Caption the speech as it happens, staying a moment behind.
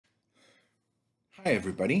Hi,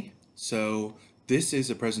 everybody. So this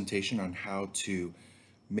is a presentation on how to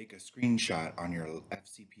make a screenshot on your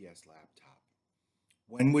FCPS laptop.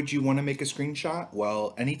 When would you want to make a screenshot?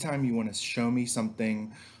 Well, anytime you want to show me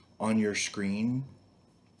something on your screen,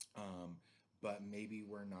 um, but maybe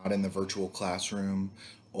we're not in the virtual classroom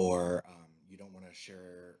or you don't want to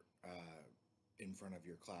share in front of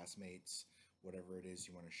your classmates, whatever it is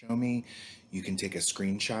you want to show me, you can take a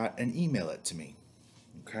screenshot and email it to me.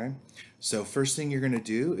 Okay, so first thing you're going to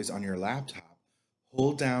do is on your laptop,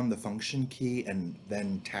 hold down the function key and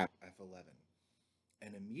then tap F11.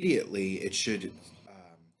 And immediately it should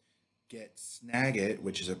get Snagit,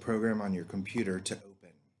 which is a program on your computer, to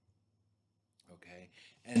open. Okay,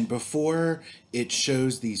 and before it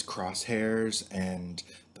shows these crosshairs and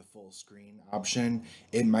the full screen option,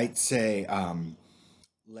 it might say,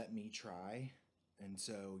 let me try. And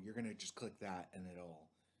so you're going to just click that and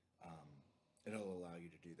um, it'll allow you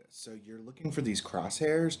to do this. So you're looking for these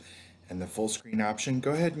crosshairs and the full screen option.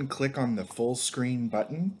 Go ahead and click on the full screen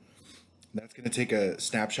button. That's going to take a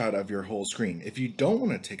snapshot of your whole screen. If you don't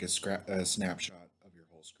want to take a snapshot of your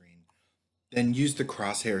whole screen, then use the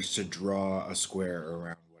crosshairs to draw a square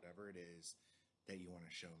around whatever it is that you want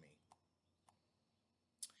to show me.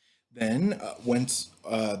 Then once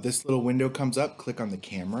this little window comes up, click on the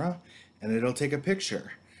camera and it'll take a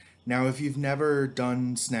picture. Now, if you've never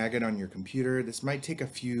done Snagit on your computer, this might take a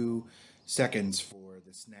few seconds for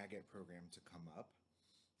the Snagit program to come up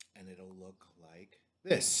and it'll look like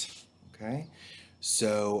this. Okay,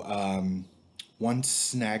 so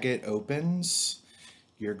once Snagit opens,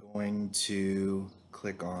 you're going to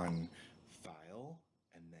click on File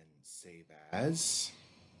and then Save As.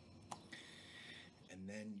 And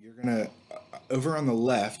then you're gonna, over on the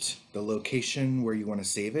left, the location where you want to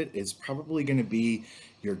save it is probably going to be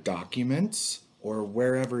your documents or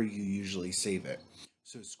wherever you usually save it.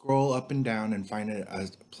 So scroll up and down and find a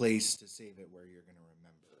place to save it where you're going to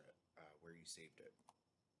remember it, where you saved it.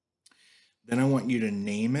 Then I want you to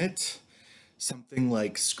name it something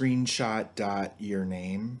like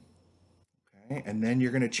screenshot.yourname. Okay, and then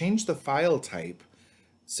you're going to change the file type.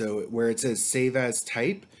 So where it says save as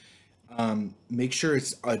type, make sure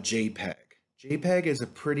it's a JPEG. JPEG is a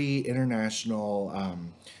pretty international,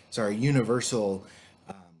 universal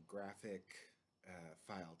graphic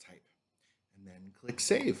file type. And then click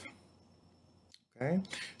Save. Okay,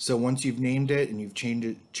 so once you've named it and you've changed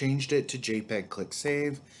it to JPEG, click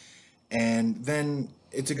Save. And then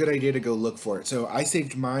it's a good idea to go look for it. So I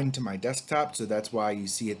saved mine to my desktop, so that's why you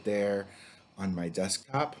see it there on my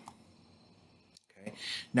desktop. Okay,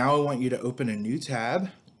 now I want you to open a new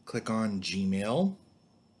tab, click on Gmail,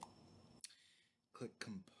 click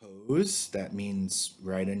Compose, that means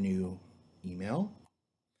write a new email.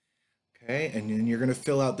 Okay, and then you're going to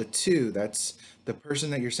fill out the to, that's the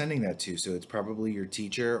person that you're sending that to, so it's probably your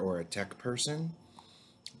teacher or a tech person.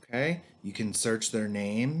 Okay, you can search their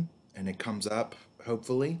name and it comes up,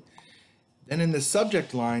 hopefully. Then in the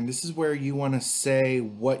subject line, this is where you want to say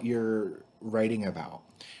what you're writing about.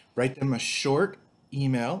 Write them a short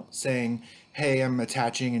email saying, hey, I'm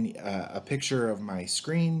attaching a picture of my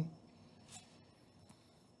screen.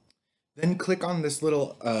 Then click on this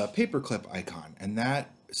little paperclip icon, and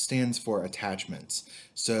that stands for attachments.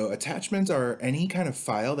 So attachments are any kind of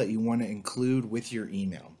file that you want to include with your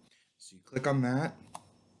email. So you click on that.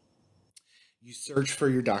 You search for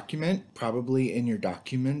your document, probably in your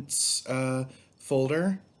documents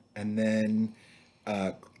folder, and then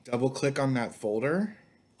double click on that folder.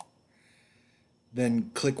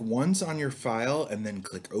 Then click once on your file and then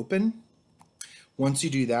click open. Once you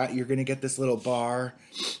do that, you're going to get this little bar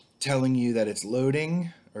telling you that it's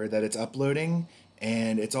loading or that it's uploading,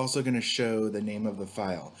 and it's also going to show the name of the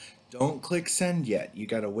file. Don't click send yet. You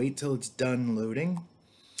got to wait till it's done loading.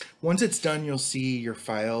 Once it's done, you'll see your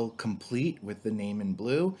file complete with the name in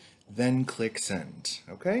blue, then click send,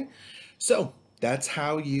 okay? So that's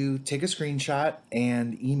how you take a screenshot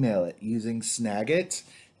and email it using Snagit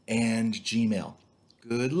and Gmail.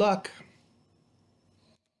 Good luck.